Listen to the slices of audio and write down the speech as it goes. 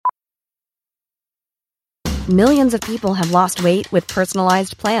Millions of people have lost weight with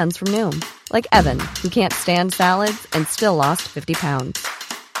personalized plans from Noom. Like Evan, who can't stand salads and still lost 50 pounds.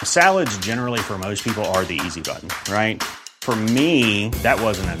 Salads generally for most people are the easy button, right? For me, that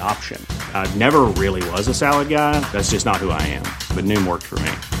wasn't an option. I never really was a salad guy. That's just not who I am. But Noom worked for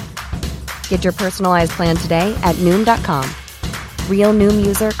me. Get your personalized plan today at Noom.com. Real Noom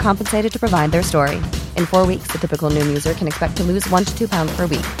user compensated to provide their story. In 4 weeks, the typical Noom user can expect to lose 1 to 2 pounds per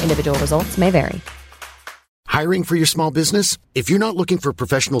week. Individual results may vary. Hiring for your small business? If you're not looking for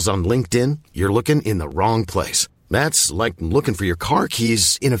professionals on LinkedIn, you're looking in the wrong place. That's like looking for your car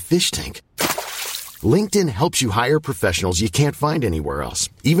keys in a fish tank. LinkedIn helps you hire professionals you can't find anywhere else,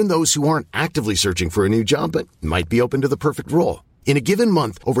 even those who aren't actively searching for a new job but might be open to the perfect role. In a given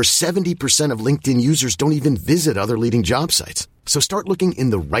month, over 70% of LinkedIn users don't even visit other leading job sites. So start looking in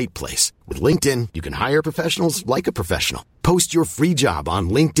the right place. With LinkedIn, you can hire professionals like a professional. Post your free job on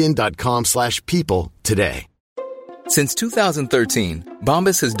linkedin.com/people today. Since 2013,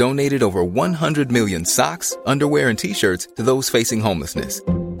 Bombas has donated over 100 million socks, underwear, and T-shirts to those facing homelessness.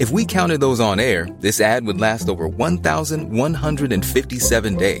 If we counted those on air, this ad would last over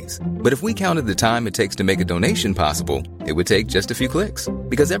 1,157 days. But if we counted the time it takes to make a donation possible, it would take just a few clicks.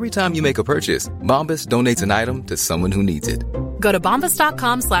 Because every time you make a purchase, Bombas donates an item to someone who needs it. Go to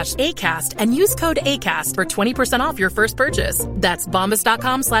bombas.com/ACAST and use code ACAST for 20% off your first purchase. That's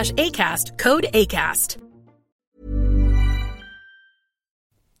bombas.com/ACAST, code ACAST.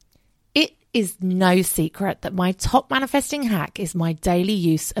 It is no secret that my top manifesting hack is my daily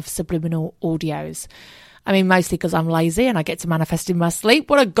use of subliminal audios. I mean, mostly because I'm lazy and I get to manifest in my sleep.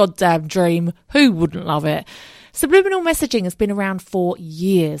 What a goddamn dream. Who wouldn't love it? Subliminal messaging has been around for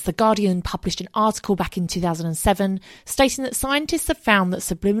years. The Guardian published an article back in 2007 stating that scientists have found that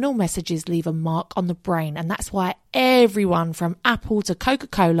subliminal messages leave a mark on the brain, and that's why everyone from Apple to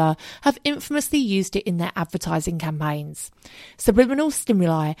Coca-Cola have infamously used it in their advertising campaigns. Subliminal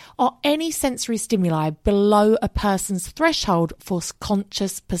stimuli are any sensory stimuli below a person's threshold for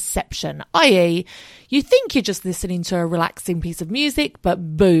conscious perception, i.e., you think you're just listening to a relaxing piece of music,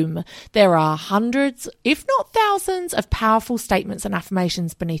 but boom, there are hundreds, if not thousands, of powerful statements and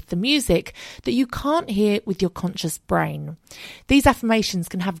affirmations beneath the music that you can't hear with your conscious brain. These affirmations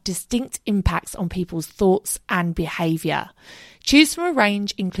can have distinct impacts on people's thoughts and behaviour. Choose from a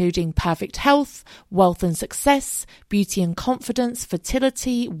range including perfect health, wealth and success, beauty and confidence,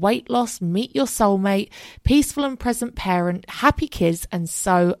 fertility, weight loss, meet your soulmate, peaceful and present parent, happy kids, and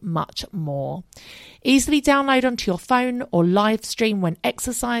so much more. Easily download onto your phone or live stream when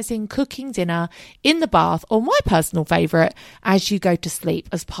exercising, cooking dinner, in the bath, or my personal favourite, as you go to sleep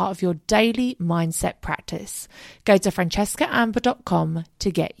as part of your daily mindset practice. Go to francescaamber.com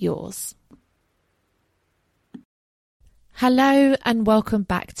to get yours. Hello and welcome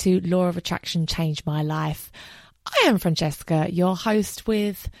back to Law of Attraction Changed My Life. I am Francesca, your host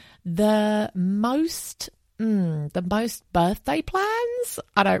with the most birthday plans?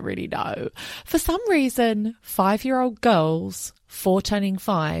 I don't really know. For some reason, 5-year-old girls, 4 turning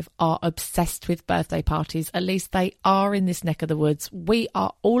 5, are obsessed with birthday parties. At least they are in this neck of the woods. We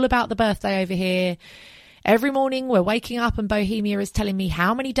are all about the birthday over here. Every morning we're waking up and Bohemia is telling me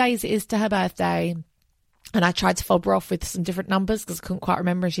how many days it is to her birthday. And I tried to fob her off with some different numbers because I couldn't quite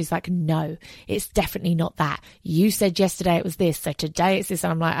remember. And she's like, no, it's definitely not that. You said yesterday it was this, so today it's this.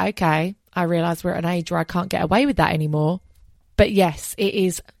 And I'm like, okay, I realise we're at an age where I can't get away with that anymore. But yes, it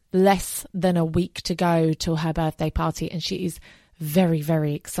is less than a week to go till her birthday party. And she is very,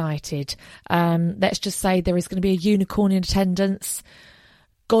 very excited. Let's just say there is going to be a unicorn in attendance.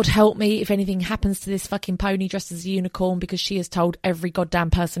 God help me if anything happens to this fucking pony dressed as a unicorn, because she has told every goddamn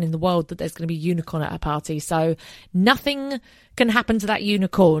person in the world that there's going to be a unicorn at her party. So nothing can happen to that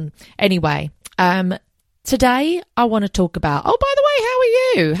unicorn. Anyway, today I want to talk about, oh, by the way, how are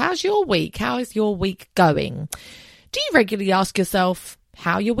you? How's your week? How is your week going? Do you regularly ask yourself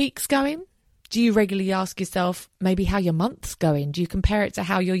how your week's going? Do you regularly ask yourself maybe how your month's going? Do you compare it to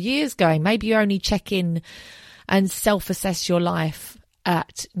how your year's going? Maybe you only check in and self-assess your life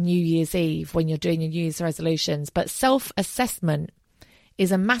at New Year's Eve when you're doing your New Year's resolutions. But self-assessment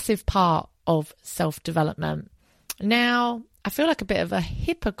is a massive part of self-development. Now, I feel like a bit of a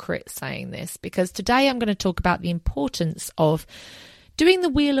hypocrite saying this because today I'm going to talk about the importance of doing the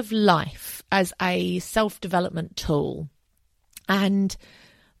Wheel of Life as a self-development tool. And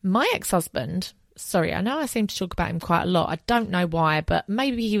my ex-husband, sorry, I know I seem to talk about him quite a lot. I don't know why, but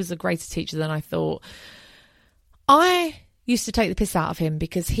maybe he was a greater teacher than I thought. I used to take the piss out of him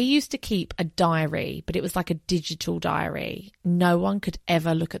because he used to keep a diary, but it was like a digital diary. No one could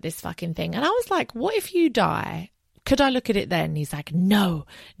ever look at this fucking thing. And I was like, what if you die? could I look at it then? He's like, no,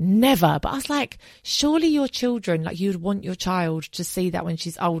 never. But I was like, surely your children, like you'd want your child to see that when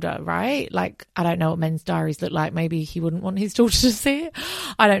she's older, right? Like, I don't know what men's diaries look like. Maybe he wouldn't want his daughter to see it.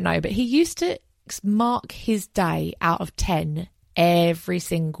 I don't know. But he used to mark his day out of 10 every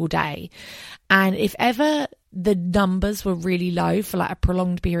single day. And if ever the numbers were really low for like a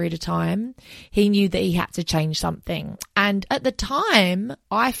prolonged period of time, he knew that he had to change something. And at the time,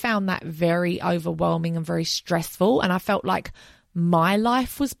 I found that very overwhelming and very stressful. And I felt like my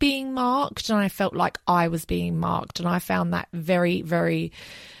life was being marked, and I felt like I was being marked. And I found that very, very,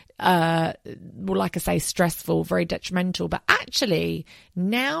 well, like I say, stressful, very detrimental. But actually,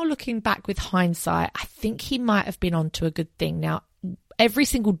 now looking back with hindsight, I think he might have been onto a good thing. Now, every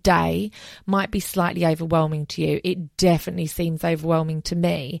single day might be slightly overwhelming to you. It definitely seems overwhelming to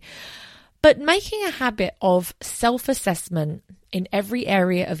me. But making a habit of self-assessment in every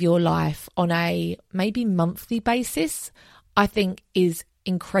area of your life on a maybe monthly basis, I think is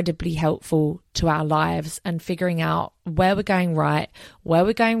incredibly helpful to our lives, and figuring out where we're going right, where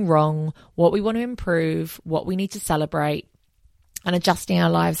we're going wrong, what we want to improve, what we need to celebrate, and adjusting our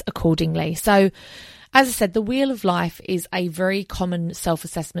lives accordingly. So, as I said, the Wheel of Life is a very common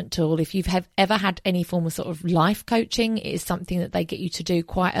self-assessment tool. If you've ever had any form of sort of life coaching, it is something that they get you to do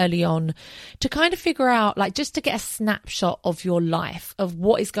quite early on to kind of figure out, like, just to get a snapshot of your life, of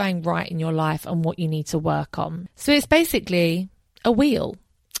what is going right in your life and what you need to work on. So it's basically a wheel.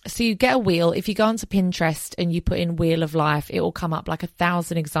 So you get a wheel. If you go onto Pinterest and you put in Wheel of Life, it will come up like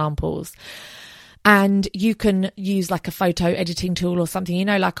 1,000 examples. And you can use like a photo editing tool or something, you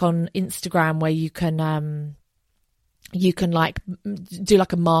know, like on Instagram where you can like do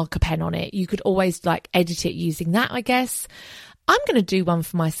like a marker pen on it. You could always like edit it using that, I guess. I'm going to do one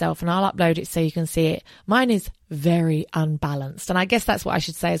for myself and I'll upload it so you can see it. Mine is very unbalanced. And I guess that's what I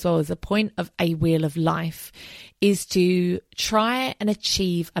should say as well, is the point of a Wheel of Life is to try and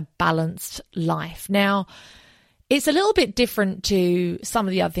achieve a balanced life. Now, it's a little bit different to some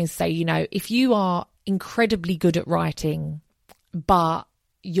of the other things. Say, you know, if you are incredibly good at writing, but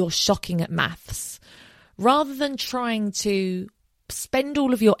you're shocking at maths, rather than trying to spend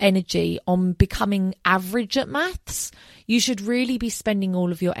all of your energy on becoming average at maths, you should really be spending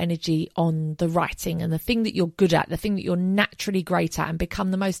all of your energy on the writing and the thing that you're good at, the thing that you're naturally great at, and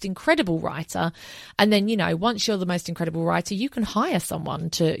become the most incredible writer. And then, you know, once you're the most incredible writer, you can hire someone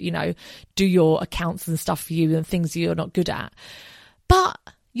to, you know, do your accounts and stuff for you and things that you're not good at. But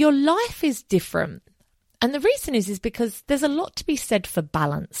your life is different. And the reason is because there's a lot to be said for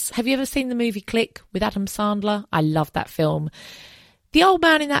balance. Have you ever seen the movie Click with Adam Sandler? I love that film. The old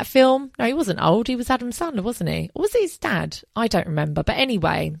man in that film, no, he wasn't old. He was Adam Sandler, wasn't he? Or was it his dad? I don't remember. But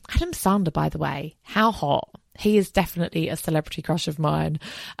anyway, Adam Sandler, by the way, how hot. He is definitely a celebrity crush of mine.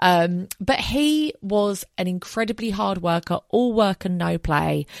 But he was an incredibly hard worker, all work and no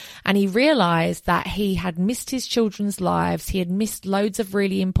play. And he realised that he had missed his children's lives. He had missed loads of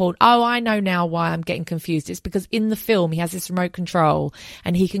really important... Oh, I know now why I'm getting confused. It's because in the film, he has this remote control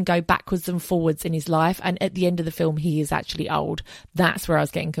and he can go backwards and forwards in his life. And at the end of the film, he is actually old. That's where I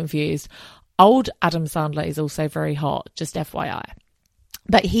was getting confused. Old Adam Sandler is also very hot, just FYI.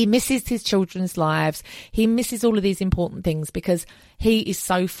 But he misses his children's lives. He misses all of these important things because he is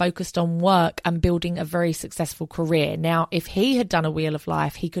so focused on work and building a very successful career. Now, if he had done a Wheel of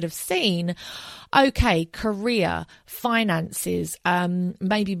Life, he could have seen, okay, career, finances,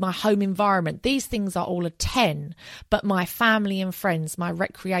 maybe my home environment. These things are all a 10, but my family and friends, my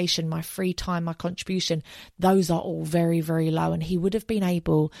recreation, my free time, my contribution, those are all very, very low. And he would have been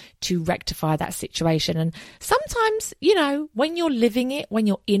able to rectify that situation. And sometimes, you know, when you're living it, when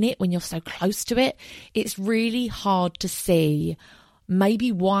you're in it, when you're so close to it, it's really hard to see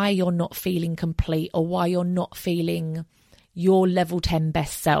maybe why you're not feeling complete or why you're not feeling your level 10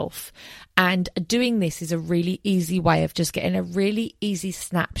 best self. And doing this is a really easy way of just getting a really easy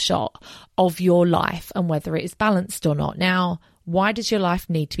snapshot of your life and whether it is balanced or not. Now, why does your life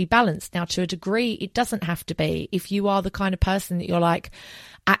need to be balanced? Now, to a degree, it doesn't have to be. If you are the kind of person that you're like,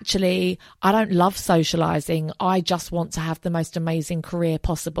 actually, I don't love socializing, I just want to have the most amazing career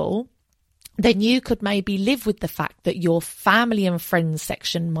possible, then you could maybe live with the fact that your family and friends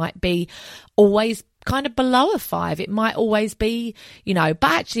section might be always kind of below a 5. It might always be, you know,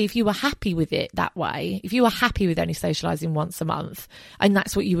 but actually if you were happy with it that way, if you were happy with only socializing once a month and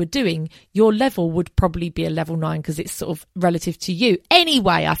that's what you were doing, your level would probably be a level 9 because it's sort of relative to you.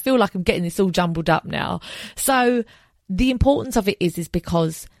 Anyway, I feel like I'm getting this all jumbled up now. So the importance of it is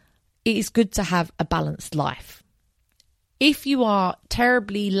because it is good to have a balanced life. If you are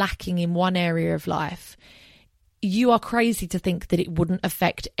terribly lacking in one area of life, you are crazy to think that it wouldn't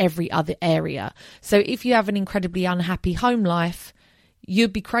affect every other area. So if you have an incredibly unhappy home life,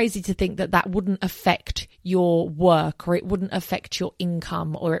 you'd be crazy to think that that wouldn't affect your work, or it wouldn't affect your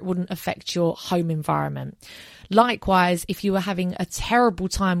income, or it wouldn't affect your home environment. Likewise, if you were having a terrible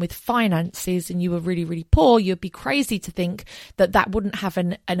time with finances and you were really, really poor, you'd be crazy to think that that wouldn't have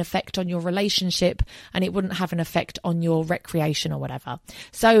an effect on your relationship, and it wouldn't have an effect on your recreation or whatever.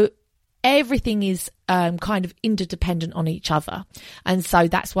 So everything is kind of interdependent on each other. And so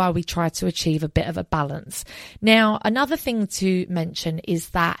that's why we try to achieve a bit of a balance. Now, another thing to mention is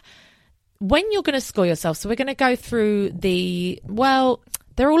that when you're going to score yourself, so we're going to go through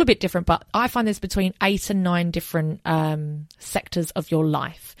they're all a bit different, but I find there's between 8 and 9 different sectors of your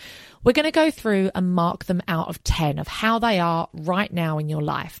life. We're going to go through and mark them out of 10 of how they are right now in your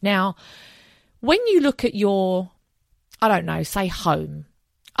life. Now, when you look at your, I don't know, say home,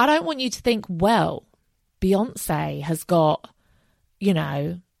 I don't want you to think, well, Beyonce has got,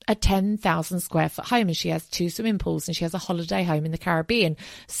 a 10,000 square foot home and she has 2 swimming pools and she has a holiday home in the Caribbean.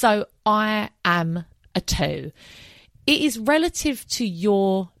 So I am a 2. It is relative to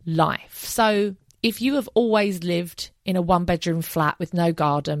your life. So if you have always lived in a 1-bedroom flat with no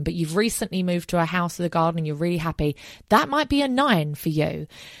garden, but you've recently moved to a house with a garden and you're really happy, that might be a 9 for you.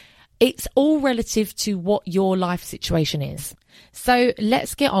 It's all relative to what your life situation is. So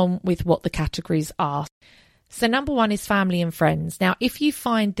let's get on with what the categories are. So number 1 is family and friends. Now, if you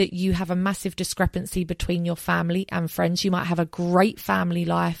find that you have a massive discrepancy between your family and friends, you might have a great family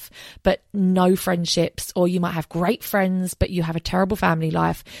life, but no friendships, or you might have great friends, but you have a terrible family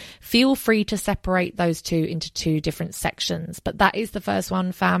life. Feel free to separate those two into 2 different sections. But that is the first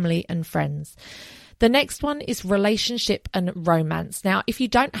one, family and friends. The next one is relationship and romance. Now, if you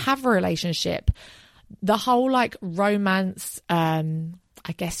don't have a relationship, the whole romance, I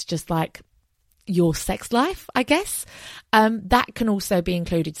guess just like your sex life, I guess, that can also be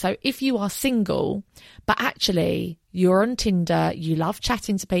included. So if you are single, but actually you're on Tinder, you love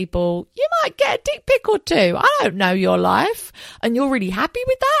chatting to people, you might get a dick pic or 2. I don't know your life, and you're really happy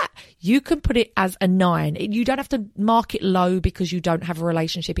with that, you can put it as a 9. You don't have to mark it low because you don't have a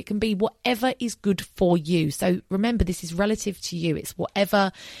relationship. It can be whatever is good for you. So remember, this is relative to you. It's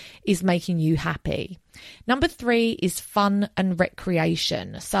whatever is making you happy. Number 3 is fun and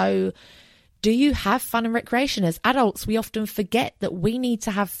recreation. So do you have fun and recreation? As adults, we often forget that we need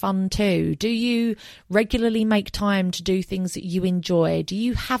to have fun too. Do you regularly make time to do things that you enjoy? Do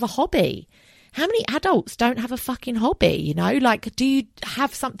you have a hobby? How many adults don't have a fucking hobby? Do you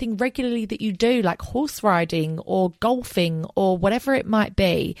have something regularly that you do, like horse riding or golfing or whatever it might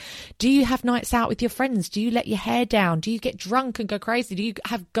be? Do you have nights out with your friends? Do you let your hair down? Do you get drunk and go crazy? Do you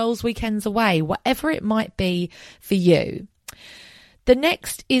have girls' weekends away? Whatever it might be for you. The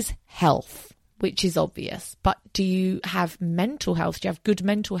next is health, which is obvious, but do you have mental health? Do you have good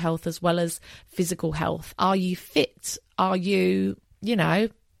mental health as well as physical health? Are you fit? Are you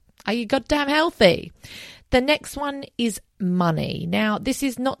goddamn healthy? The next one is money. Now, this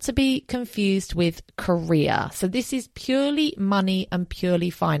is not to be confused with career. So this is purely money and purely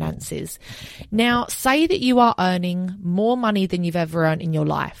finances. Now, say that you are earning more money than you've ever earned in your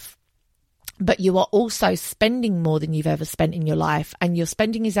life, but you are also spending more than you've ever spent in your life, and your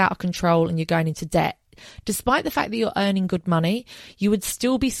spending is out of control and you're going into debt. Despite the fact that you're earning good money, you would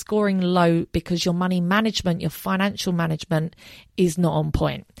still be scoring low because your money management, your financial management is not on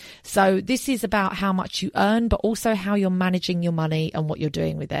point. So this is about how much you earn, but also how you're managing your money and what you're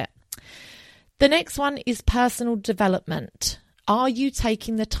doing with it. The next one is personal development. Are you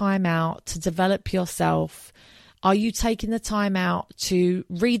taking the time out to develop yourself? Are you taking the time out to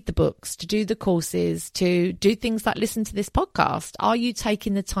read the books, to do the courses, to do things like listen to this podcast? Are you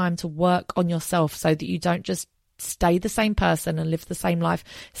taking the time to work on yourself so that you don't just stay the same person and live the same life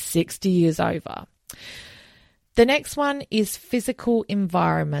 60 years over? The next one is physical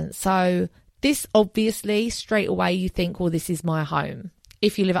environment. So this obviously straight away you think, well, this is my home.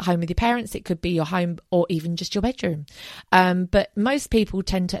 If you live at home with your parents, it could be your home or even just your bedroom. But most people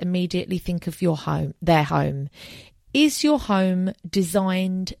tend to immediately think of your home, their home. Is your home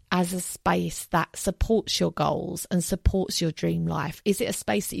designed as a space that supports your goals and supports your dream life? Is it a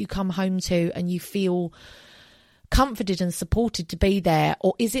space that you come home to and you feel comforted and supported to be there?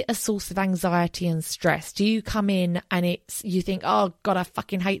 Or is it a source of anxiety and stress? Do you come in and you think, oh God, I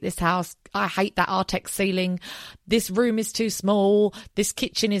fucking hate this house. I hate that Artex ceiling. This room is too small. This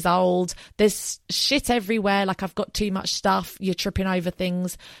kitchen is old. There's shit everywhere. Like I've got too much stuff. You're tripping over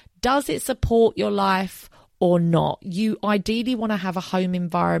things. Does it support your life? or not. You ideally want to have a home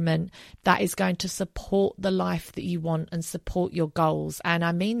environment that is going to support the life that you want and support your goals. And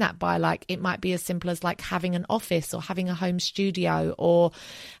I mean that by like, it might be as simple as like having an office or having a home studio or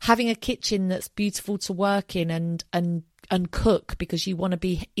having a kitchen that's beautiful to work in and cook because you want to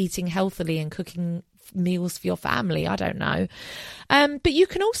be eating healthily and cooking meals for your family. I don't know. But you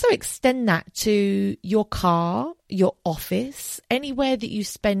can also extend that to your car, your office, anywhere that you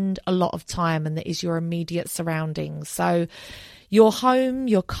spend a lot of time and that is your immediate surroundings. So your home,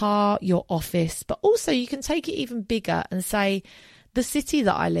 your car, your office, but also you can take it even bigger and say the city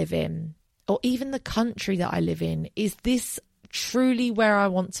that I live in or even the country that I live in, is this truly where I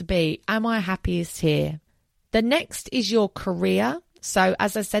want to be? Am I happiest here? The next is your career. So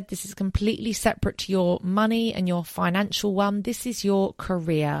as I said, this is completely separate to your money and your financial one. This is your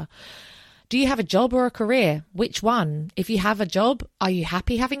career. Do you have a job or a career? Which one? If you have a job, are you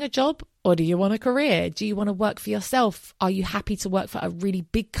happy having a job or do you want a career? Do you want to work for yourself? Are you happy to work for a really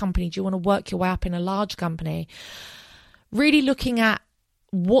big company? Do you want to work your way up in a large company? Really looking at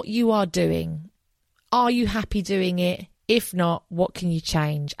what you are doing. Are you happy doing it? If not, what can you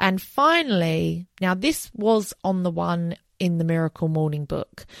change? And finally, now this was on the one in the Miracle Morning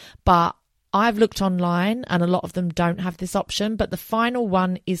book, but I've looked online and a lot of them don't have this option, but the final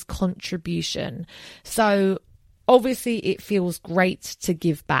one is contribution. So obviously it feels great to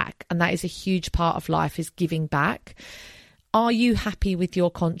give back, and that is a huge part of life, is giving back. Are you happy with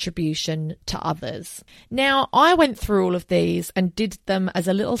your contribution to others? Now, I went through all of these and did them as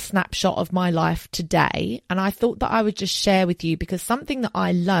a little snapshot of my life today, and I thought that I would just share with you, because something that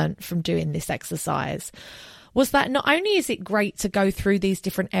I learned from doing this exercise was that not only is it great to go through these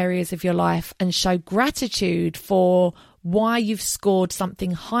different areas of your life and show gratitude for why you've scored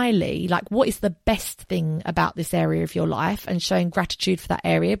something highly, like what is the best thing about this area of your life, and showing gratitude for that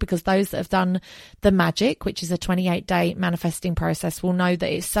area, because those that have done the magic, which is a 28-day manifesting process, will know that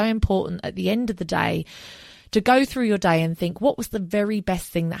it's so important at the end of the day to go through your day and think, what was the very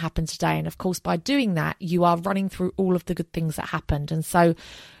best thing that happened today? And of course, by doing that, you are running through all of the good things that happened. And so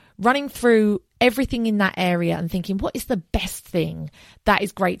running through everything in that area and thinking, what is the best thing? That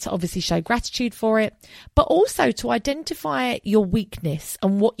is great to obviously show gratitude for it, but also to identify your weakness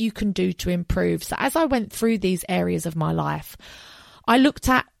and what you can do to improve. So as I went through these areas of my life, I looked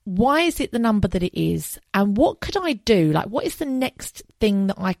at, why is it the number that it is? And what could I do? Like, what is the next thing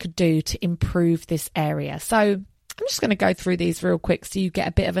that I could do to improve this area? So I'm just going to go through these real quick so you get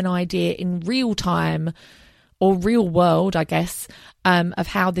a bit of an idea in real time, or real world, I guess, of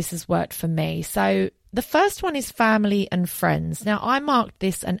how this has worked for me. So the first one is family and friends. Now, I marked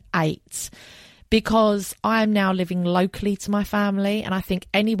this an 8 because I am now living locally to my family. And I think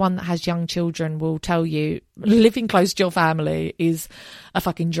anyone that has young children will tell you living close to your family is a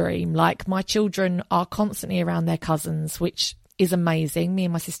fucking dream. Like, my children are constantly around their cousins, which is amazing. Me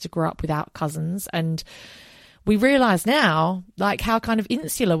and my sister grew up without cousins, and we realise now, like, how kind of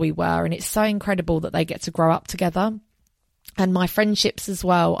insular we were, and it's so incredible that they get to grow up together. And my friendships as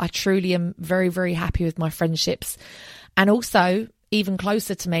well, I truly am very, very happy with my friendships. And also, even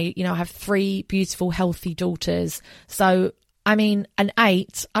closer to me, you know, I have 3 beautiful, healthy daughters. So, I mean, an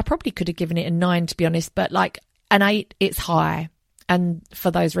 8, I probably could have given it a 9, to be honest, but like an 8, it's high. And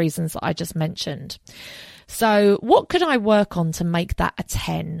for those reasons that I just mentioned. So what could I work on to make that a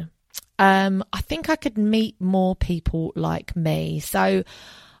 10? I think I could meet more people like me. So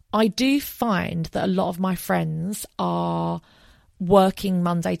I do find that a lot of my friends are working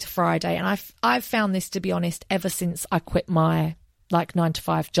Monday to Friday. And I've found this, to be honest, ever since I quit my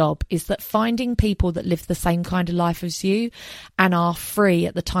 9-to-5 job, is that finding people that live the same kind of life as you and are free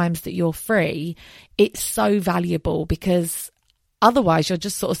at the times that you're free, it's so valuable, because otherwise, you're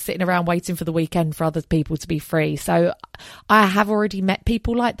just sort of sitting around waiting for the weekend for other people to be free. So I have already met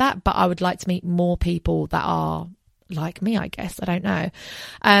people like that, but I would like to meet more people that are like me, I guess. I don't know.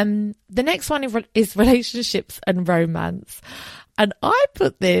 The next one is relationships and romance. And I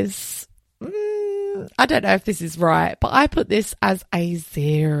put this, I don't know if this is right, but I put this as a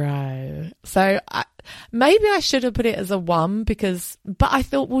 0. So maybe I should have put it as a 1 but I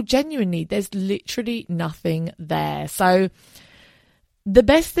thought, well, genuinely, there's literally nothing there. So the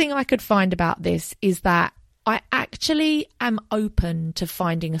best thing I could find about this is that I actually am open to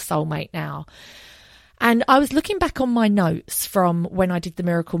finding a soulmate now. And I was looking back on my notes from when I did the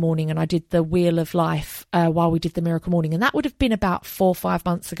Miracle Morning and I did the Wheel of Life while we did the Miracle Morning. And that would have been about 4 or 5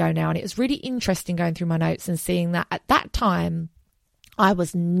 months ago now. And it was really interesting going through my notes and seeing that at that time, I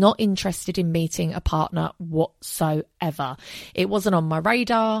was not interested in meeting a partner whatsoever. It wasn't on my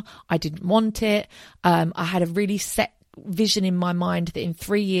radar. I didn't want it. I had a really set vision in my mind that in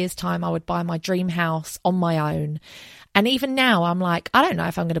 3 years' time I would buy my dream house on my own. And even now I'm like, I don't know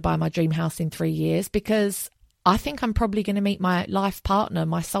if I'm going to buy my dream house in 3 years, because I think I'm probably going to meet my life partner,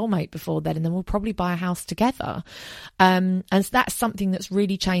 my soulmate, before then, and then we'll probably buy a house together. And so that's something that's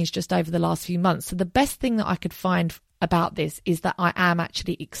really changed just over the last few months. So the best thing that I could find about this is that I am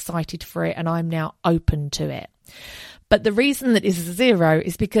actually excited for it and I'm now open to it. But the reason that this is a 0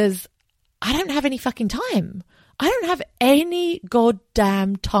 is because I don't have any fucking time. I don't have any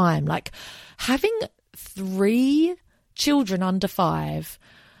goddamn time. Like, having 3 children under 5,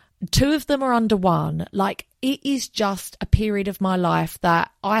 2 of them are under 1. Like, it is just a period of my life that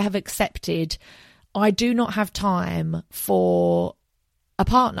I have accepted. I do not have time for a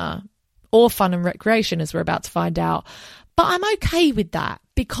partner or fun and recreation, as we're about to find out. But I'm okay with that,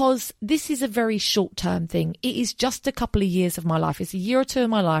 because this is a very short-term thing. It is just a couple of years of my life. It's a year or 2 of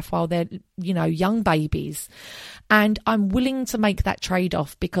my life while they're, young babies. And I'm willing to make that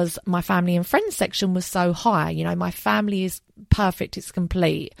trade-off because my family and friends section was so high. My family is perfect. It's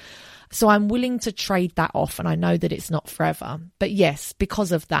complete. So I'm willing to trade that off, and I know that it's not forever. But yes,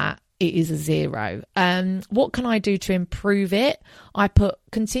 because of that, it is a 0. What can I do to improve it? I put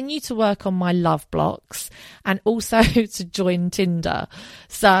continue to work on my love blocks and also to join Tinder.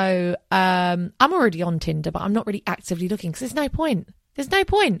 So I'm already on Tinder, but I'm not really actively looking because there's no point. There's no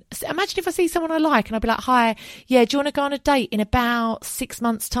point. Imagine if I see someone I like and I'd be like, hi, yeah, do you want to go on a date in about 6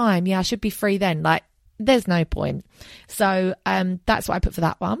 months' time? Yeah, I should be free then. Like, there's no point. So that's what I put for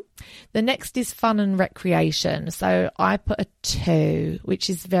that one. The next is fun and recreation. So I put a 2, which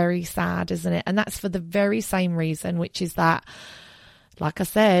is very sad, isn't it? And that's for the very same reason, which is that, like I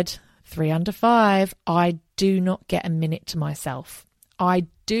said, 3 under 5, I do not get a minute to myself. I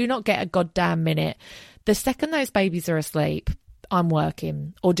do not get a goddamn minute. The second those babies are asleep, I'm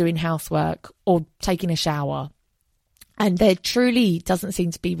working or doing housework or taking a shower. And there truly doesn't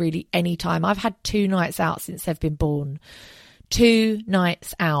seem to be really any time. I've had 2 nights out since they've been born. 2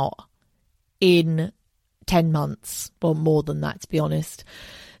 nights out in 10 months. Well, more than that, to be honest.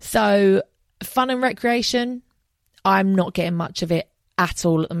 So fun and recreation, I'm not getting much of it at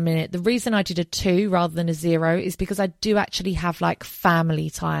all at the minute. The reason I did a 2 rather than a 0 is because I do actually have like family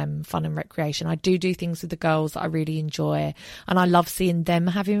time, fun and recreation. I do things with the girls that I really enjoy and I love seeing them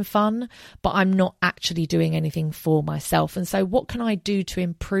having fun, but I'm not actually doing anything for myself. And so what can I do to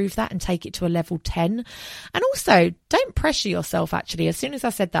improve that and take it to a level 10? And also, don't pressure yourself actually. As soon as I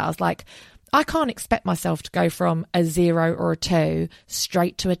said that, I was like, I can't expect myself to go from a 0 or a 2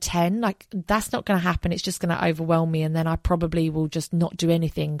 straight to a 10. Like, that's not going to happen. It's just going to overwhelm me. And then I probably will just not do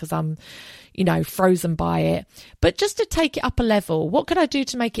anything because I'm, frozen by it. But just to take it up a level, what could I do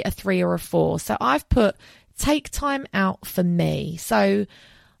to make it a 3 or a 4? So I've put take time out for me. So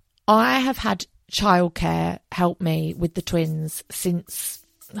I have had childcare help me with the twins since,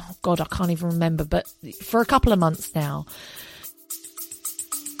 oh God, I can't even remember, but for a couple of months now.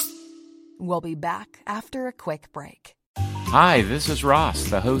 We'll be back after a quick break. Hi, this is Ross,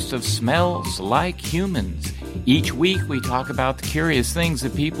 the host of Smells Like Humans. Each week we talk about the curious things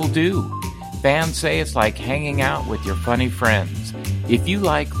that people do. Fans say it's like hanging out with your funny friends. If you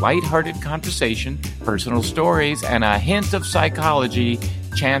like lighthearted conversation, personal stories, and a hint of psychology,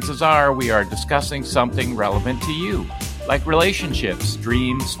 chances are we are discussing something relevant to you, like relationships,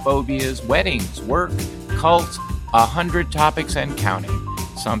 dreams, phobias, weddings, work, cults, 100 topics and counting.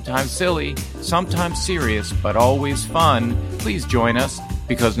 Sometimes silly, sometimes serious, but always fun. Please join us,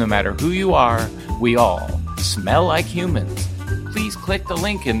 because no matter who you are, we all smell like humans. Please click the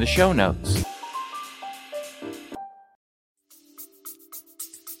link in the show notes.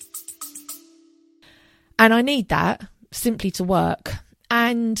 And I need that simply to work.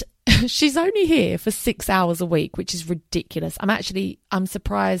 And she's only here for 6 hours a week, which is ridiculous. I'm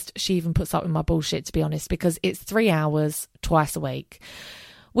surprised she even puts up with my bullshit, to be honest, because it's 3 hours twice a week,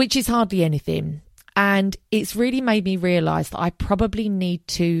 which is hardly anything. And it's really made me realise that I probably need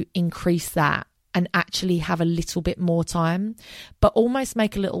to increase that and actually have a little bit more time, but almost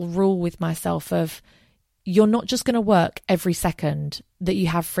make a little rule with myself of, you're not just going to work every second that you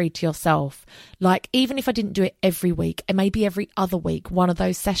have free to yourself. Like, even if I didn't do it every week, and maybe every other week, one of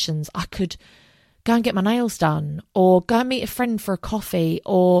those sessions, I could go and get my nails done or go and meet a friend for a coffee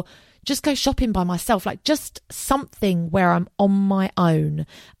or just go shopping by myself. Like, just something where I'm on my own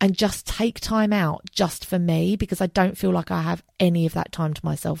and just take time out just for me, because I don't feel like I have any of that time to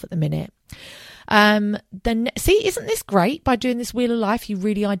myself at the minute. See, isn't this great? By doing this Wheel of Life, you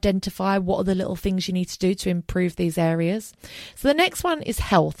really identify what are the little things you need to do to improve these areas. So the next one is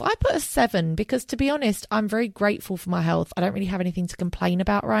health. I put a 7 because, to be honest, I'm very grateful for my health. I don't really have anything to complain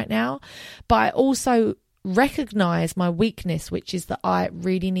about right now, but I also recognize my weakness, which is that I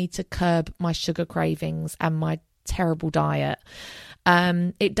really need to curb my sugar cravings and my terrible diet.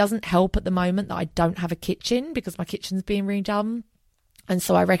 It doesn't help at the moment that I don't have a kitchen because my kitchen's being redone. And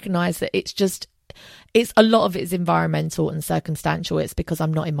so I recognize that it's a lot of it is environmental and circumstantial. It's because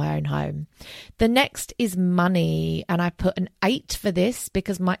I'm not in my own home. The next is money. And I put an 8 for this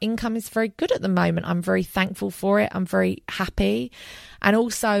because my income is very good at the moment. I'm very thankful for it. I'm very happy. And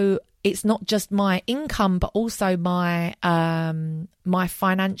also it's not just my income, but also my my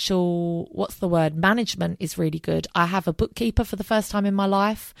financial, management is really good. I have a bookkeeper for the first time in my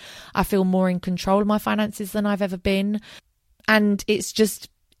life. I feel more in control of my finances than I've ever been. And it's just,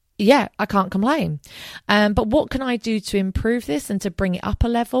 yeah, I can't complain. But what can I do to improve this and to bring it up a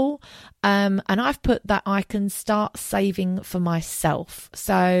level? And I've put that I can start saving for myself.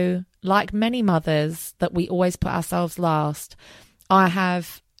 So like many mothers that we always put ourselves last, I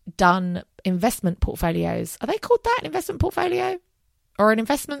have done investment portfolios. Are they called that, an investment portfolio? Or an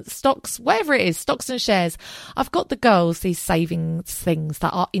investment stocks, whatever it is, stocks and shares. I've got the girls, these savings things that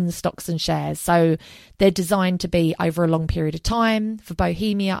are in stocks and shares. So they're designed to be over a long period of time. For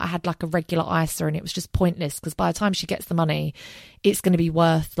Bohemia, I had like a regular ISA and it was just pointless because by the time she gets the money, it's going to be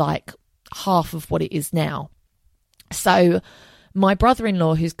worth like half of what it is now. So my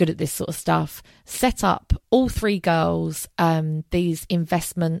brother-in-law, who's good at this sort of stuff, set up all 3 girls these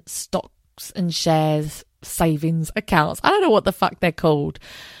investment stocks and shares savings accounts. I don't know what the fuck they're called,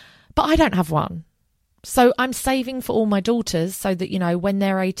 but I don't have one. So I'm saving for all my daughters so that, you know, when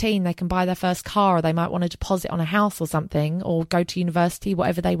they're 18, they can buy their first car, or they might want to deposit on a house or something, or go to university,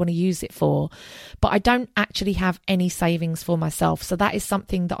 whatever they want to use it for. But I don't actually have any savings for myself. So that is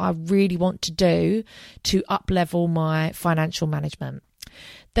something that I really want to do to up-level my financial management.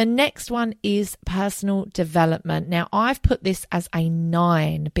 The next one is personal development. Now, I've put this as a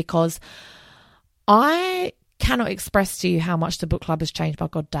 9 because I cannot express to you how much the book club has changed my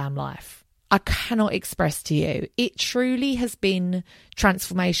goddamn life. I cannot express to you. It truly has been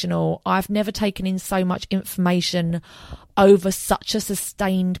transformational. I've never taken in so much information over such a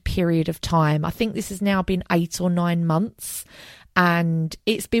sustained period of time. I think this has now been 8 or 9 months, and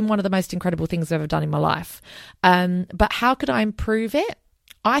it's been one of the most incredible things I've ever done in my life. But how could I improve it?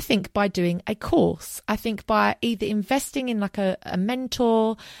 I think by doing a course. I think by either investing in like a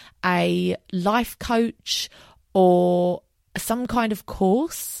mentor, a life coach, or some kind of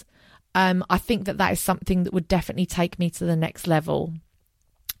course. I think that is something that would definitely take me to the next level.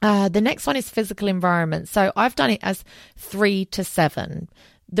 The next one is physical environment. So I've done it as 3 to 7.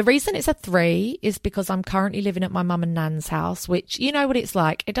 The reason it's a 3 is because I'm currently living at my mum and nan's house, which, you know what it's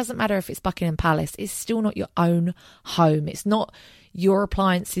like. It doesn't matter if it's Buckingham Palace. It's still not your own home. It's not your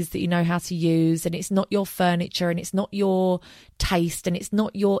appliances that you know how to use, and it's not your furniture, and it's not your taste, and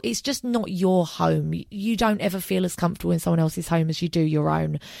it's just not your home. You don't ever feel as comfortable in someone else's home as you do your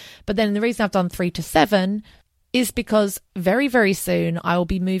own. But then the reason I've done 3 to 7 is because very, very soon I will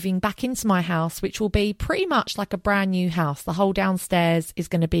be moving back into my house, which will be pretty much like a brand new house. The whole downstairs is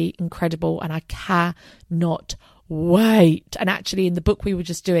going to be incredible, and I cannot wait. And actually, in the book we were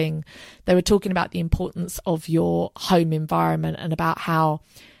just doing, they were talking about the importance of your home environment and about how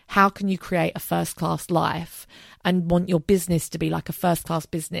can you create a first-class life and want your business to be like a first-class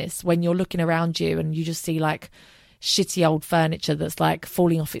business when you're looking around you and you just see like shitty old furniture that's like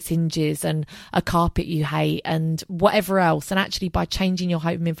falling off its hinges and a carpet you hate and whatever else. And actually, by changing your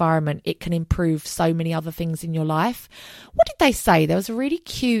home environment, it can improve so many other things in your life. What did they say? There was a really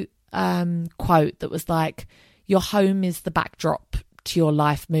cute quote that was like, your home is the backdrop to your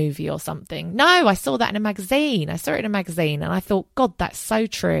life movie or something. No, I saw that in a magazine. I saw it in a magazine and I thought, God, that's so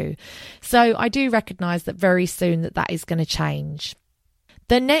true. So I do recognise that very soon that is going to change.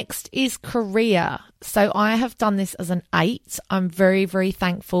 The next is career. So I have done this as an 8. I'm very, very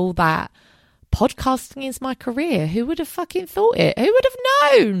thankful that podcasting is my career. Who would have fucking thought it? Who would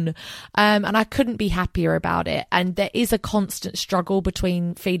have known? And I couldn't be happier about it. And there is a constant struggle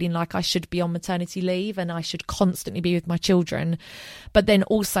between feeling like I should be on maternity leave and I should constantly be with my children, but then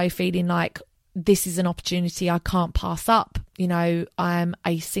also feeling like this is an opportunity I can't pass up. You know, I'm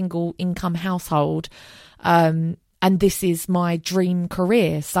a single income household, and this is my dream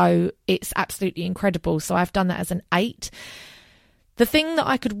career. So it's absolutely incredible. So I've done that as an 8. The thing that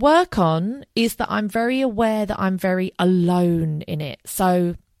I could work on is that I'm very aware that I'm very alone in it.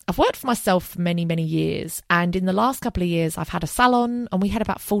 So I've worked for myself for many, many years. And in the last couple of years, I've had a salon and we had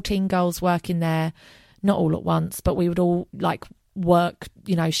about 14 girls working there, not all at once, but we would all like work,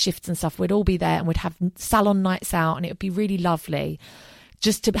 you know, shifts and stuff. We'd all be there and we'd have salon nights out, and it would be really lovely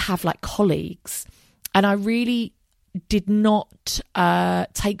just to have like colleagues. And I really did not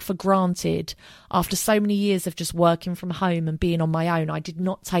take for granted after so many years of just working from home and being on my own. I did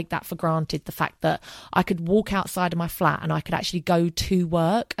not take that for granted, the fact that I could walk outside of my flat and I could actually go to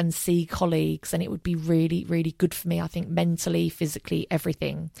work and see colleagues, and it would be really, really good for me, I think, mentally, physically,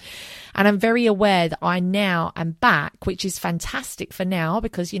 everything. And I'm very aware that I now am back, which is fantastic for now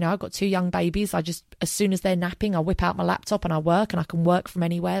because, you know, I've got 2 young babies. I just, as soon as they're napping, I whip out my laptop and I work, and I can work from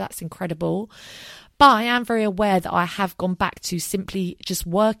anywhere. That's incredible. But I am very aware that I have gone back to simply just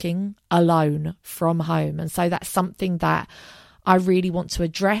working alone from home. And so that's something that I really want to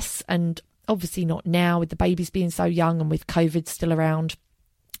address. And obviously not now with the babies being so young and with COVID still around.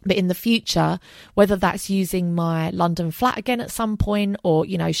 But in the future, whether that's using my London flat again at some point or,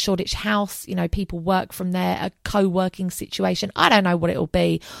 you know, Shoreditch House, you know, people work from there, a co-working situation, I don't know what it will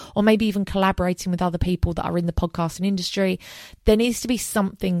be, or maybe even collaborating with other people that are in the podcasting industry, there needs to be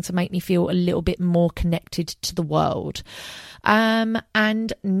something to make me feel a little bit more connected to the world. And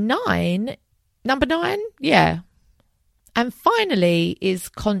number 9, yeah. And finally is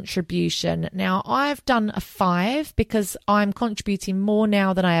contribution. Now, I've done a 5 because I'm contributing more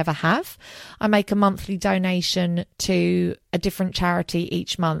now than I ever have. I make a monthly donation to a different charity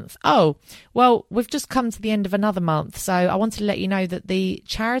each month. Oh, well, we've just come to the end of another month. So I wanted to let you know that the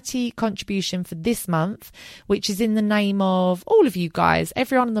charity contribution for this month, which is in the name of all of you guys,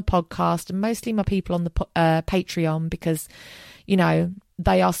 everyone on the podcast, and mostly my people on the Patreon, because, you know,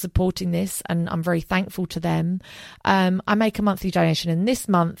 they are supporting this and I'm very thankful to them. I make a monthly donation, and this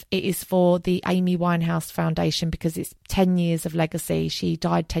month it is for the Amy Winehouse Foundation because it's 10 years of legacy. She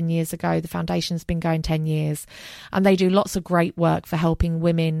died 10 years ago. The foundation's been going 10 years and they do lots of great work for helping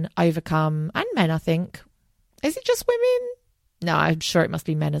women overcome, and men, I think. Is it just women? No, I'm sure it must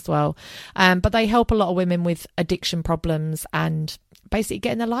be men as well. But they help a lot of women with addiction problems and basically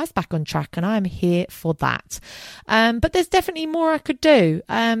getting their lives back on track, and I'm here for that. But there's definitely more I could do.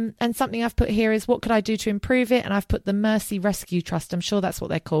 And something I've put here is what could I do to improve it? And I've put the Mercy Rescue Trust. I'm sure that's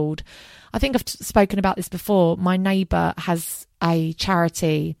what they're called. I think I've spoken about this before. My neighbour has a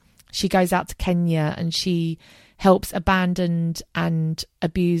charity. She goes out to Kenya and she helps abandoned and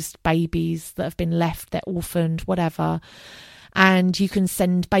abused babies that have been left, they're orphaned, whatever. And you can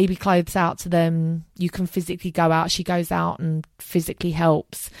send baby clothes out to them. You can physically go out. She goes out and physically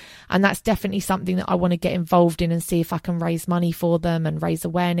helps. And that's definitely something that I want to get involved in and see if I can raise money for them and raise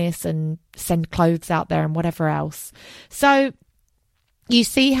awareness and send clothes out there and whatever else. So you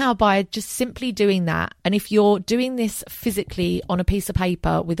see how by just simply doing that, and if you're doing this physically on a piece of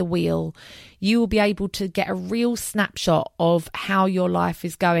paper with a wheel, you will be able to get a real snapshot of how your life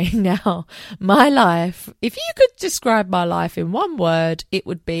is going now. My life, if you could describe my life in one word, it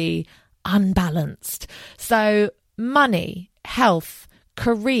would be unbalanced. So money, health,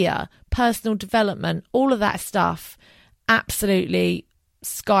 career, personal development, all of that stuff, absolutely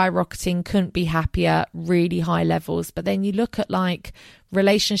skyrocketing, couldn't be happier, really high levels. But then you look at like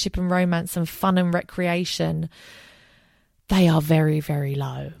relationship and romance and fun and recreation, they are very, very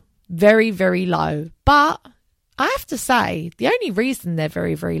low. Very, very low. But I have to say, the only reason they're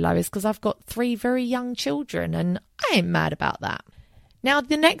very, very low is because I've got 3 very young children, and I ain't mad about that. Now,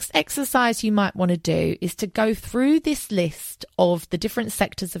 the next exercise you might want to do is to go through this list of the different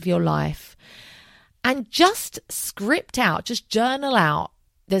sectors of your life and just script out, just journal out.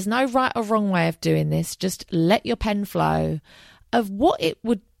 There's no right or wrong way of doing this. Just let your pen flow of what it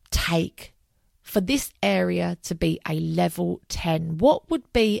would take for this area to be a level 10. What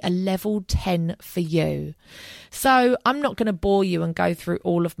would be a level 10 for you? So I'm not going to bore you and go through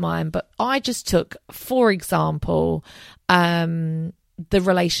all of mine, but I just took, for example, the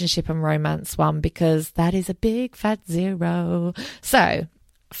relationship and romance one, because that is a big fat 0. So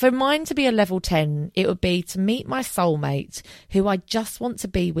for mine to be a level 10, it would be to meet my soulmate who I just want to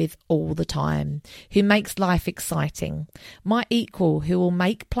be with all the time, who makes life exciting, my equal who will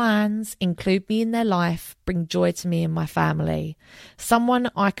make plans, include me in their life, bring joy to me and my family,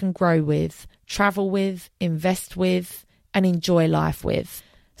 someone I can grow with, travel with, invest with, and enjoy life with.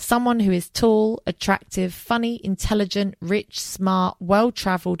 Someone who is tall, attractive, funny, intelligent, rich, smart,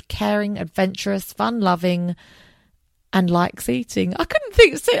 well-travelled, caring, adventurous, fun-loving, and likes eating. I couldn't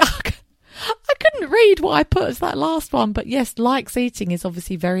read what I put as that last one, but yes, likes eating is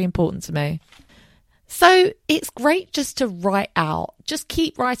obviously very important to me. So it's great just to write out. Just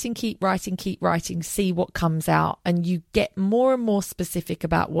keep writing, see what comes out, and you get more and more specific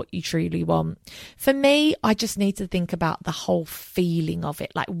about what you truly want. For me, I just need to think about the whole feeling of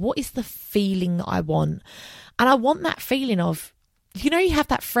it. Like, what is the feeling I want? And I want that feeling of, you know, you have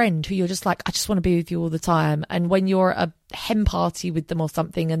that friend who you're just like, I just want to be with you all the time. And when you're at a hen party with them or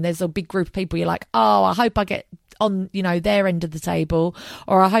something and there's a big group of people, you're like, oh, I hope I get on, you know, their end of the table,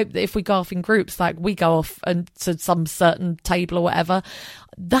 or I hope that if we go off in groups, like we go off and to some certain table or whatever.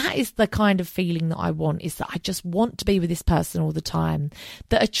 That is the kind of feeling that I want, is that I just want to be with this person all the time.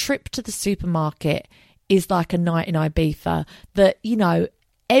 That a trip to the supermarket is like a night in Ibiza, that, you know,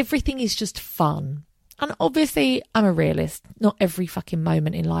 everything is just fun. And obviously, I'm a realist. Not every fucking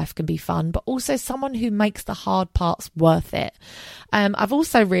moment in life can be fun, but also someone who makes the hard parts worth it. I've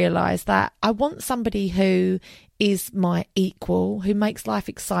also realised that I want somebody who is my equal, who makes life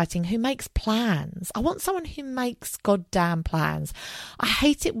exciting, who makes plans. I want someone who makes goddamn plans. I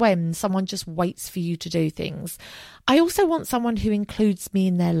hate it when someone just waits for you to do things. I also want someone who includes me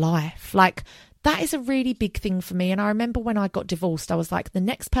in their life. Like, that is a really big thing for me. And I remember when I got divorced, I was like, the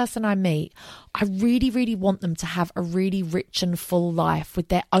next person I meet, I really, really want them to have a really rich and full life with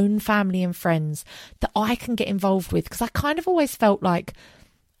their own family and friends that I can get involved with. Because I kind of always felt like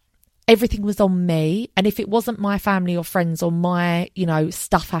everything was on me. And if it wasn't my family or friends or my, you know,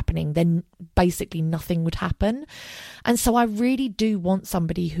 stuff happening, then basically nothing would happen. And so I really do want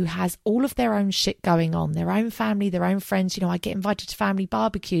somebody who has all of their own shit going on, their own family, their own friends. You know, I get invited to family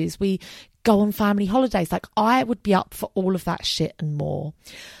barbecues. We go on family holidays. Like, I would be up for all of that shit and more.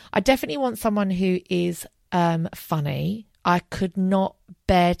 I definitely want someone who is funny. I could not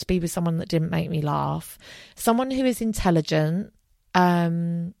bear to be with someone that didn't make me laugh. Someone who is intelligent.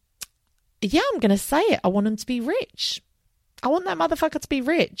 Yeah, I'm going to say it. I want them to be rich. I want that motherfucker to be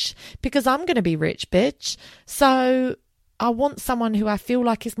rich because I'm going to be rich, bitch. So I want someone who I feel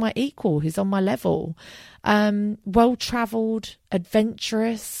like is my equal, who's on my level. Well-travelled,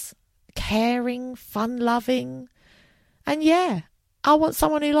 adventurous, caring, fun-loving. And yeah, I want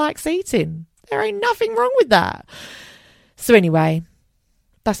someone who likes eating. There ain't nothing wrong with that. So anyway,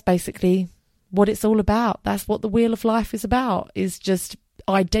 that's basically what it's all about. That's what the wheel of life is about, is just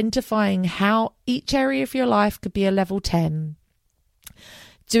identifying how each area of your life could be a level 10,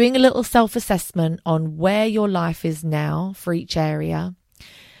 doing a little self-assessment on where your life is now for each area,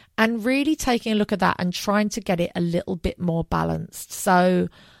 and really taking a look at that and trying to get it a little bit more balanced. So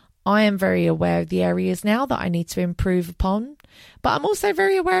I am very aware of the areas now that I need to improve upon, but I'm also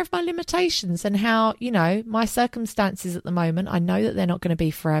very aware of my limitations and how, you know, my circumstances at the moment, I know that they're not going to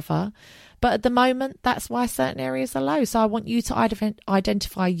be forever. But at the moment, that's why certain areas are low. So I want you to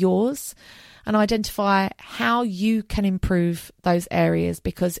identify yours and identify how you can improve those areas.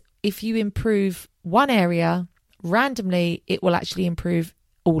 Because if you improve one area randomly, it will actually improve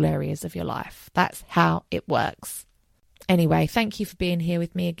all areas of your life. That's how it works. Anyway, thank you for being here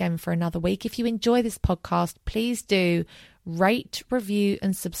with me again for another week. If you enjoy this podcast, please do rate, review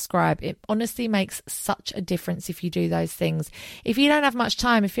and subscribe. It honestly makes such a difference if you do those things. If you don't have much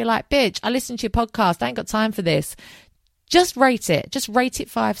time, if you're like, bitch, I listened to your podcast, I ain't got time for this, just rate it. Just rate it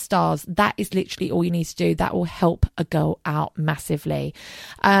 5 stars. That is literally all you need to do. That will help a girl out massively.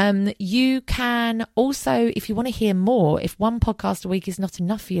 You can also, if you want to hear more, if one podcast a week is not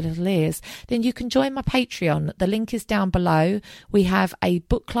enough for your little ears, then you can join my Patreon. The link is down below. We have a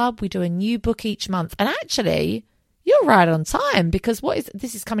book club. We do a new book each month. And actually, you're right on time, because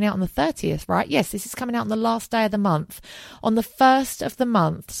this is coming out on the 30th, right? Yes, this is coming out on the last day of the month, on the 1st of the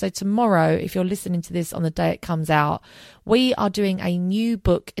month. So tomorrow, if you're listening to this on the day it comes out, we are doing a new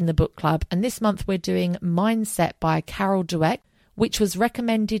book in the book club. And this month we're doing Mindset by Carol Dweck, which was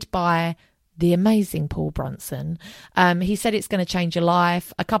recommended by the amazing Paul Brunson. He said it's going to change your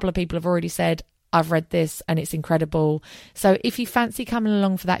life. A couple of people have already said, I've read this and it's incredible. So if you fancy coming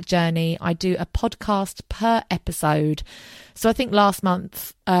along for that journey, I do a podcast per episode. So I think last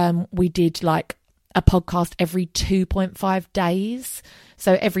month we did like a podcast every 2.5 days.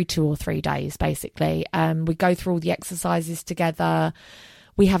 So every 2 or 3 days, basically. We go through all the exercises together.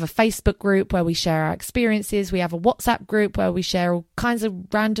 We have a Facebook group where we share our experiences. We have a WhatsApp group where we share all kinds of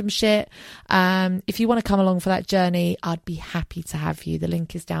random shit. If you want to come along for that journey, I'd be happy to have you. The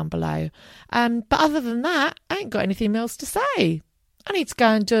link is down below. But other than that, I ain't got anything else to say. I need to go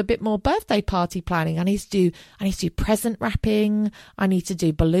and do a bit more birthday party planning. I need to do present wrapping. I need to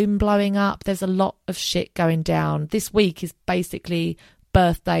do balloon blowing up. There's a lot of shit going down. This week is basically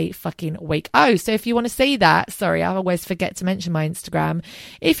birthday fucking week. Oh, so if you want to see that, sorry, I always forget to mention my Instagram.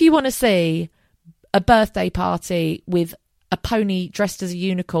 If you want to see a birthday party with a pony dressed as a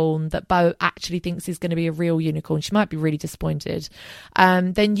unicorn that Bo actually thinks is going to be a real unicorn, she might be really disappointed,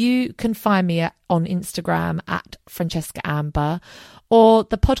 then you can find me on Instagram at Francesca Amber, or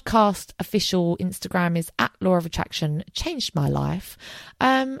the podcast official Instagram is at Law of Attraction Changed My Life.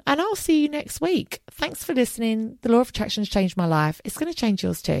 And I'll see you next week. Thanks for listening. The Law of Attraction has changed my life. It's going to change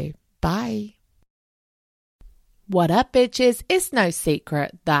yours too. Bye. What up, bitches? It's no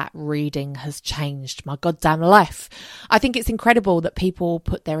secret that reading has changed my goddamn life. I think it's incredible that people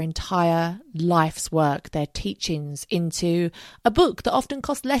put their entire life's work, their teachings, into a book that often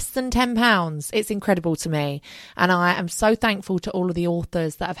costs less than £10. It's incredible to me. And I am so thankful to all of the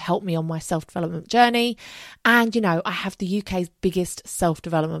authors that have helped me on my self-development journey. And, you know, I have the UK's biggest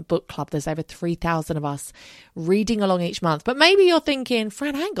self-development book club. There's over 3,000 of us reading along each month. But maybe you're thinking,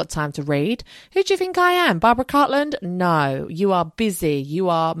 Fran, I ain't got time to read. Who do you think I am? Barbara Cartland? No, you are busy. You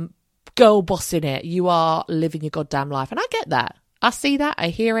are girl bossing it. You are living your goddamn life. And I get that. I see that, I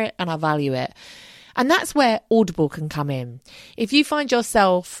hear it, and I value it. And that's where Audible can come in. If you find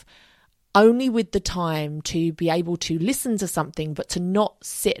yourself only with the time to be able to listen to something, but to not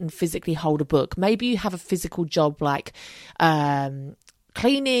sit and physically hold a book, maybe you have a physical job like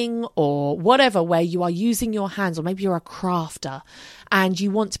cleaning or whatever, where you are using your hands, or maybe you're a crafter and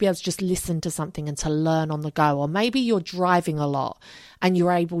you want to be able to just listen to something and to learn on the go, or maybe you're driving a lot and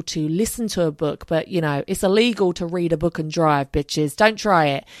you're able to listen to a book, but you know, it's illegal to read a book and drive, bitches. Don't try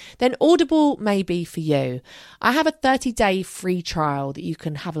it. Then Audible may be for you. I have a 30-day free trial that you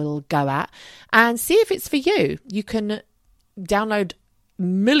can have a little go at and see if it's for you. You can download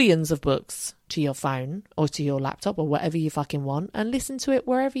millions of books to your phone or to your laptop or whatever you fucking want and listen to it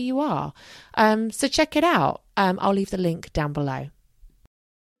wherever you are. So check it out. I'll leave the link down below.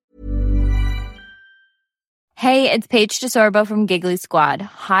 Hey, it's Paige DeSorbo from Giggly Squad.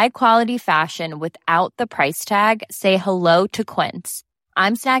 High quality fashion without the price tag. Say hello to Quince.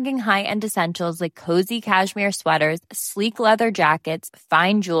 I'm snagging high-end essentials like cozy cashmere sweaters, sleek leather jackets,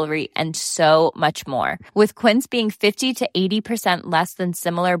 fine jewelry, and so much more. With Quince being 50 to 80% less than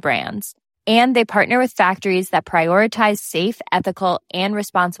similar brands. And they partner with factories that prioritize safe, ethical, and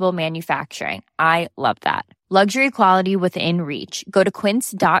responsible manufacturing. I love that. Luxury quality within reach. Go to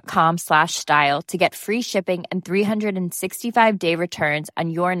quince.com/style to get free shipping and 365-day returns on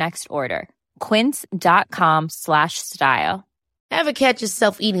your next order. Quince.com/style. Ever catch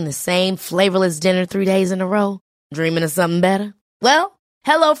yourself eating the same flavorless dinner 3 days in a row? Dreaming of something better? Well,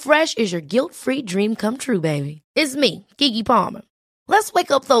 HelloFresh is your guilt-free dream come true, baby. It's me, Keke Palmer. Let's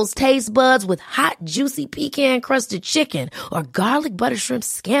wake up those taste buds with hot, juicy pecan-crusted chicken or garlic butter shrimp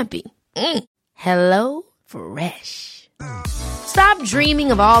scampi. HelloFresh. Stop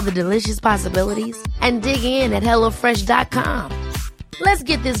dreaming of all the delicious possibilities and dig in at HelloFresh.com. Let's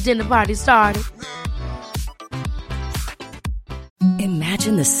get this dinner party started.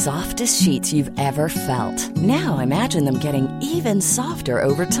 Imagine the softest sheets you've ever felt. Now imagine them getting even softer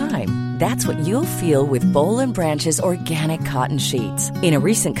over time. That's what you'll feel with Boll & Branch's organic cotton sheets. In a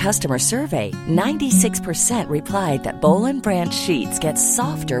recent customer survey, 96% replied that Boll & Branch sheets get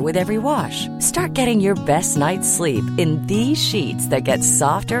softer with every wash. Start getting your best night's sleep in these sheets that get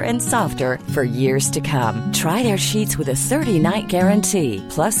softer and softer for years to come. Try their sheets with a 30-night guarantee.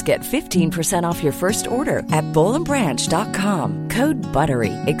 Plus, get 15% off your first order at bollandbranch.com. Code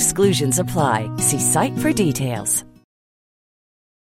BUTTERY. Exclusions apply. See site for details.